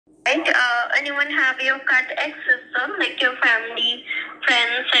Right? Anyone have your card access, sir? Like your family,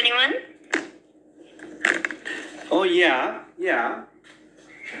 friends, anyone? Oh, yeah.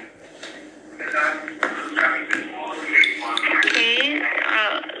 Okay,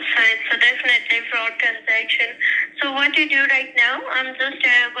 so it's a definitely fraud transaction. So what you do right now, I'm just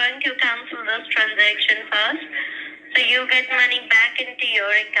going to cancel this transaction first. So you get money back into your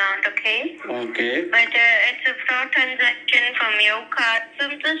account, okay? Okay. But it's a fraud transaction from your card. So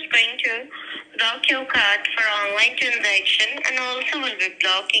I'm just going to block your card for online transaction and also will be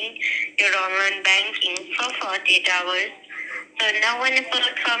blocking your online banking for 48 hours. So no one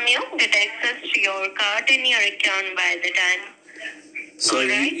apart from you get access to your card in your account by the time. So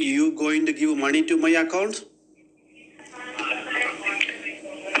Alright. you going to give money to my account?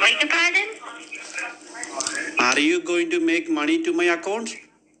 Beg your pardon? Are you going to make money to my account?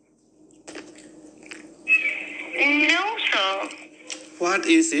 No, sir. What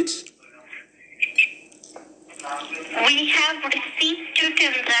is it? We have received two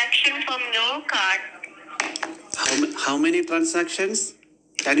transactions from your card. How many transactions?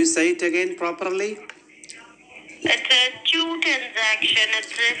 Can you say it again properly? It's a two transaction.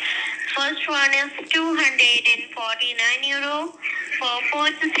 First one is €249 for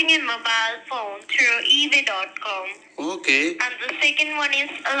purchasing a mobile phone through eBay.com. Okay. And the second one is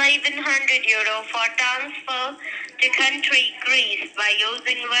 €1,100 for transfer to country Greece by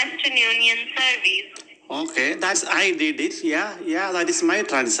using Western Union service. Okay, I did it. Yeah, that is my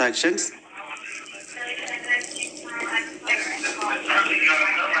transactions.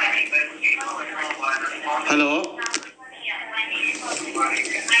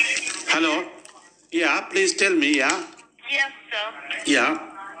 Hello? Yeah, please tell me, yeah? Yes, sir. Yeah.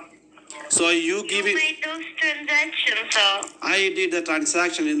 So you give You it... made those transactions, sir. I did the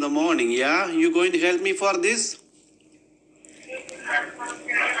transaction in the morning, yeah? You going to help me for this?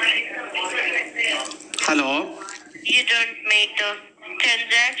 Hello? You don't make the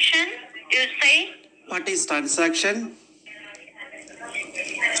transaction, you say? What is transaction?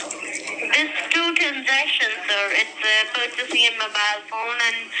 There's two transactions, sir. It's purchasing a mobile phone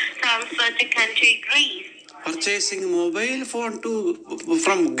and transfer to country Greece. Purchasing mobile phone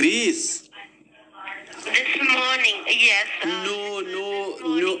from Greece. This morning, yes. No,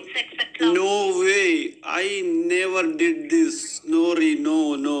 morning, 6 o'clock. no way. I never did this. No.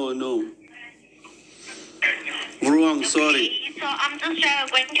 Wrong, sorry. Okay, so I'm just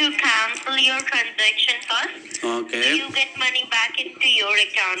going to cancel your transaction first. Okay. You get money back into your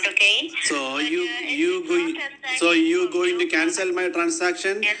account, okay? So But, you going to cancel my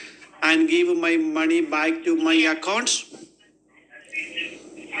transaction? Yes. And give my money back to my account?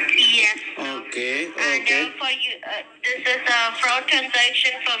 Yes. Okay. And for you, this is a fraud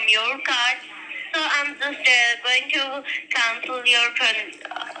transaction from your card. So I'm just going to cancel your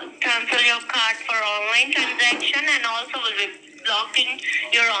card for online transaction and also will be blocking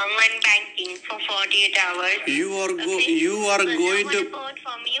your online banking for 48 hours. You are So going no to report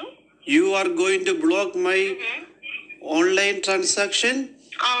from you. You are going to block my online transaction?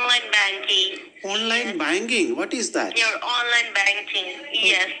 Online banking. Online banking? What is that? Your online banking.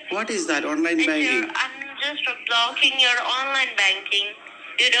 Yes. What is that, online banking? I'm just blocking your online banking.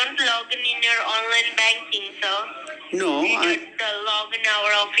 You don't log in your online banking, sir. No, You don't log in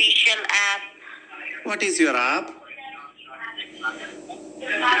our official app. What is your app?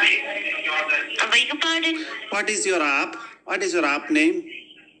 I beg your pardon? What is your app? What is your app name?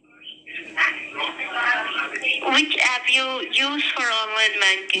 Which app you use for online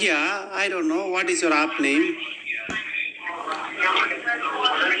banking? Yeah, I don't know. What is your app name?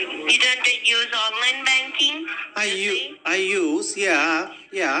 You don't use online banking? I use, yeah.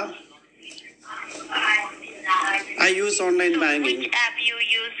 I use online banking. Which app you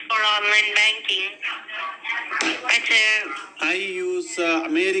use for online banking? I use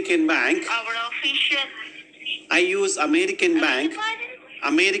American Bank. Our official... I use American Bank.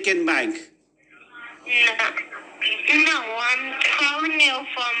 American Bank. No, I'm calling you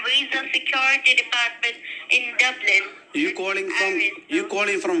from Visa Security Department in Dublin. You calling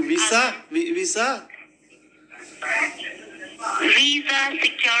from Visa? Visa? Visa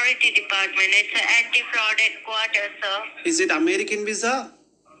Security Department. It's an anti-fraud headquarters, sir. Is it American Visa?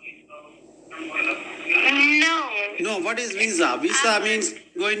 No. No, what is Visa? Visa means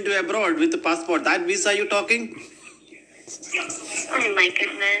going to abroad with the passport. That Visa you talking? Oh my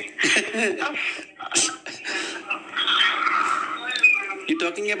goodness. You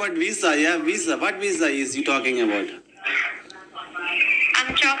talking about Visa, yeah? Visa. What Visa is you talking about?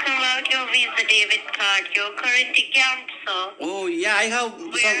 I'm talking about your Visa debit card, your current account, sir. Oh yeah, I have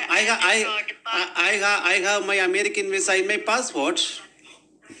some. I have my American Visa in my passport.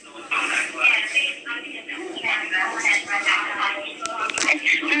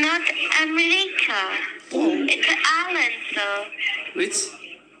 Which?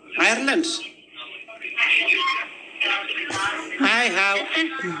 Ireland. I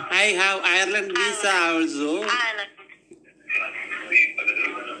have Ireland visa also. Ireland.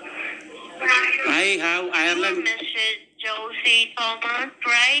 I have Ireland. Mr. Josie Thomas,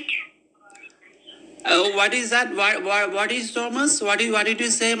 right? What is that? What is Thomas? What did you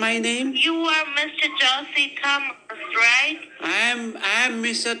say my name? You are Mr. Josie Thomas, right? I am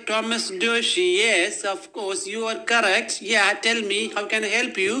Mr. Thomas Doshi. Yes, of course, you are correct. Yeah, tell me, how can I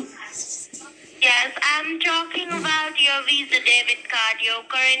help you? Yes, I'm talking about your Visa debit card, your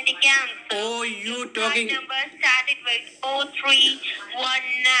current account. Oh, you talking? Card number started with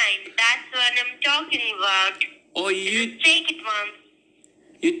 4319. That's what I'm talking about. Oh, you Just take it once.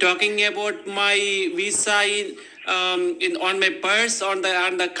 talking about my visa in on my purse on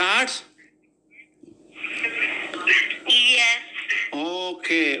the card? Yes.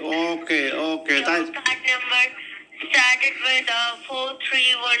 Okay. Your card number started with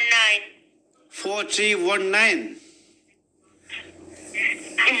 4319. 4319.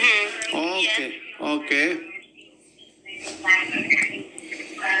 Mm-hmm. Okay.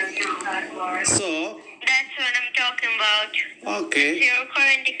 So, That's what I'm talking about. okay. It's your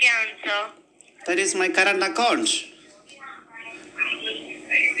current account, sir. That is my current account.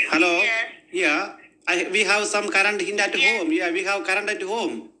 Hello? Yes. Yeah. We have some current in at Yes. home. Yeah, we have current at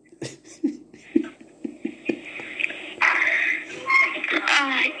home.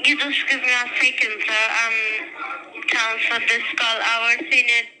 You just give me a second, sir. Transfer this call our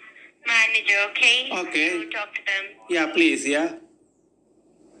senior manager, okay? Okay. You talk to them. Yeah, please, yeah.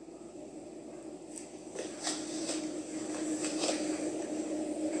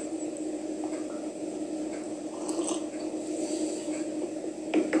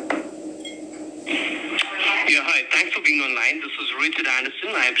 Yeah, hi. Thanks for being online. This is Richard Anderson.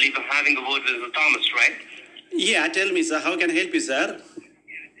 I believe I'm having a word with Mr. Thomas, right? Yeah, tell me, sir, how can I help you, sir?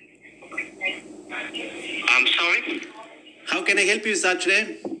 I'm sorry? How can I help you, sir,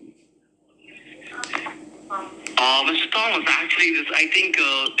 today? Mr. Thomas, actually, I think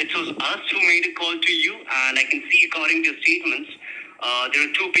it was us who made a call to you, and I can see according to your statements, there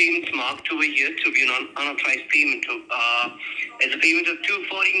are two payments marked over here to be an unauthorized payment. It's a payment of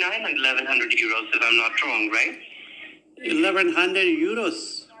 249 and 1100 euros, if I'm not wrong, right? 1100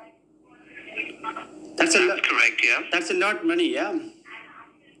 euros. That's a lot. Correct, yeah. That's a lot money, yeah.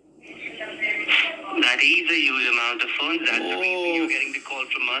 That is a huge amount of funds. That's the reason you're getting the call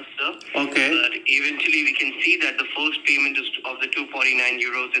from us, sir. Okay. But eventually, we can see that the first payment is of the 249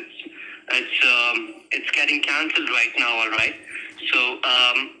 euros. It's getting cancelled right now. All right. So,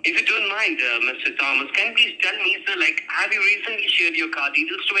 if you don't mind, Mr. Thomas, can you please tell me, sir, have you recently shared your card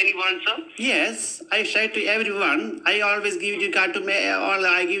details to anyone, sir? Yes, I share to everyone. I always give it card to me, or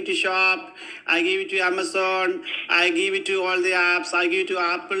I give it to shop, I give it to Amazon, I give it to all the apps, I give it to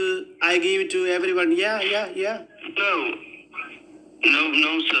Apple, I give it to everyone. Yeah.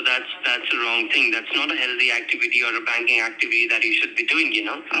 No, sir, that's the wrong thing. That's not a healthy activity or a banking activity that you should be doing, you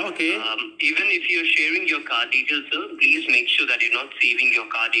know. Okay. Even if you're sharing your card details, sir, please make sure that you're not saving your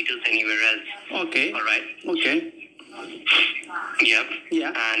card details anywhere else. Okay. All right? Okay. Yep.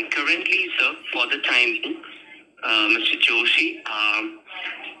 Yeah. And currently, sir, for the time being, Mr. Joshi,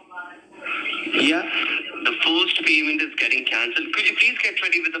 Yeah. the first payment is getting cancelled. Could you please get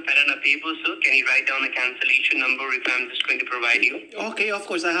ready with a pen and a paper, sir? Can you write down a cancellation number if I'm just going to provide you? Okay, of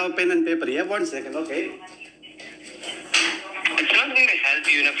course, I have a pen and paper. Yeah, 1 second, okay. It's not going to help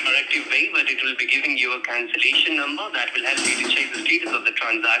you in a corrective way, but it will be giving you a cancellation number that will help you to check the status of the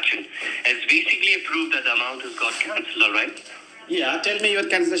transaction. It's basically a proof that the amount has got cancelled, all right? Yeah, tell me your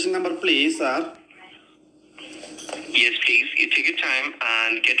cancellation number, please, sir. Yes, please. You take your time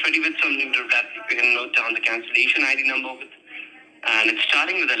and get ready with something to that you can note down the cancellation ID number with. And it's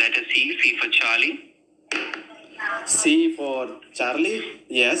starting with the letter C for Charlie. C for Charlie.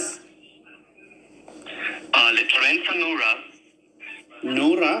 Yes. Letter N for Nora.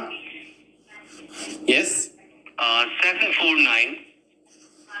 Nora. Yes. 749.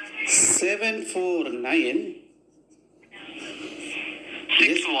 749.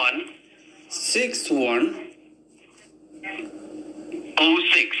 61. 61.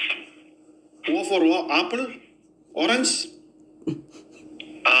 06. O for apple. Orange.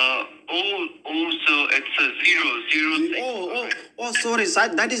 So it's a 006. Oh, sorry,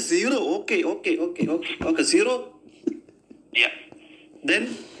 sir. That is 0. Okay. 0. Yeah.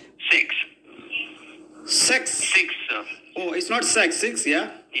 Then 6. 6. 6, sir. Oh, it's not 6,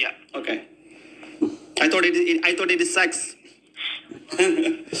 yeah? Yeah. Okay. I thought it is sex.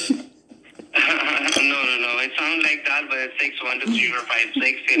 No. It sounds like that, but it's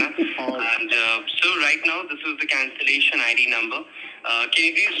 6123456, you know. Oh. And so right now, this is the cancellation ID number. Can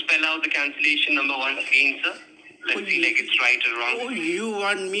you please spell out the cancellation number once again, sir? Let's see like it's right or wrong. Oh, you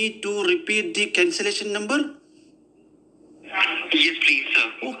want me to repeat the cancellation number? Yes, please,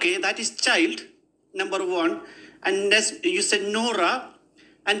 sir. Okay, that is child, number 1. And next, you said Nora,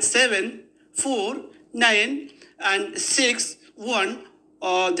 and 7, 4, 9, and 6, 1,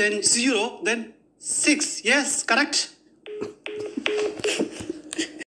 then 0, then 6. Yes, correct?